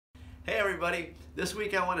Hey everybody, this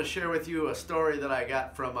week I want to share with you a story that I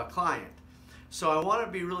got from a client. So I want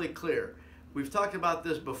to be really clear. We've talked about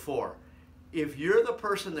this before. If you're the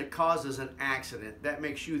person that causes an accident, that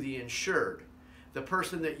makes you the insured. The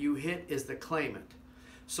person that you hit is the claimant.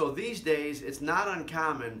 So these days, it's not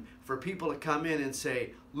uncommon for people to come in and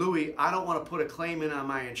say, Louie, I don't want to put a claim in on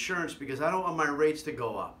my insurance because I don't want my rates to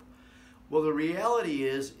go up. Well, the reality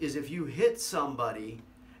is if you hit somebody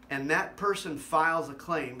and that person files a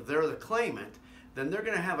claim, they're the claimant, then they're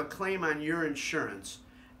going to have a claim on your insurance,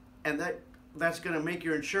 and that's going to make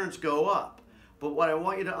your insurance go up. But what I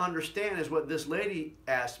want you to understand is what this lady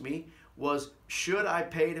asked me was, should I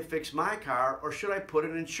pay to fix my car or should I put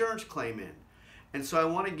an insurance claim in? And so I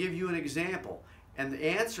want to give you an example. And the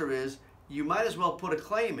answer is, you might as well put a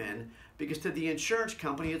claim in, because to the insurance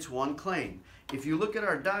company, it's one claim. If you look at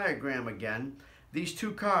our diagram again, these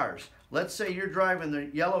two cars, let's say you're driving the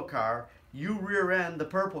yellow car, you rear end the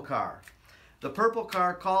purple car. The purple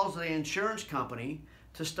car calls the insurance company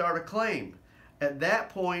to start a claim. At that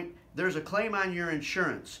point, there's a claim on your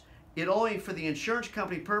insurance. It only, for the insurance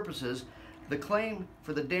company purposes, the claim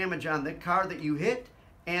for the damage on the car that you hit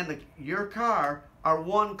and your car are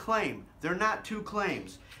one claim. They're not two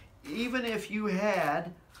claims. Even if you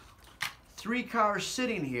had 3 cars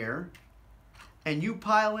sitting here and you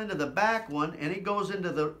pile into the back one and it goes into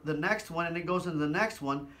the next one and it goes into the next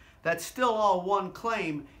one, that's still all one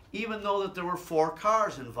claim, even though that there were 4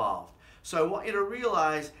 cars involved. So I want you to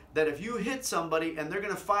realize that if you hit somebody and they're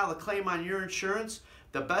going to file a claim on your insurance,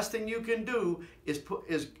 the best thing you can do is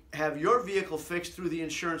have your vehicle fixed through the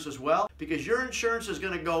insurance as well, because your insurance is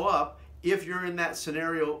going to go up if you're in that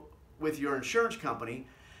scenario with your insurance company.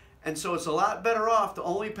 And so it's a lot better off to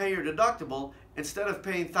only pay your deductible instead of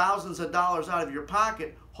paying thousands of dollars out of your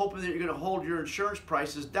pocket, hoping that you're going to hold your insurance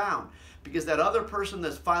prices down. Because that other person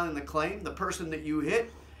that's filing the claim, the person that you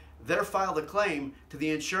hit, they're filed a claim to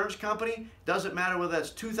the insurance company. Doesn't matter whether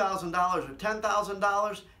that's $2,000 or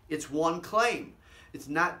 $10,000, it's one claim. It's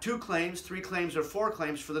not 2 claims, 3 claims, or 4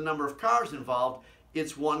 claims for the number of cars involved.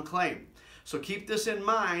 It's one claim. So keep this in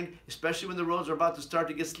mind, especially when the roads are about to start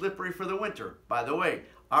to get slippery for the winter. By the way,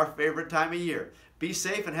 our favorite time of year. Be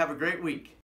safe and have a great week.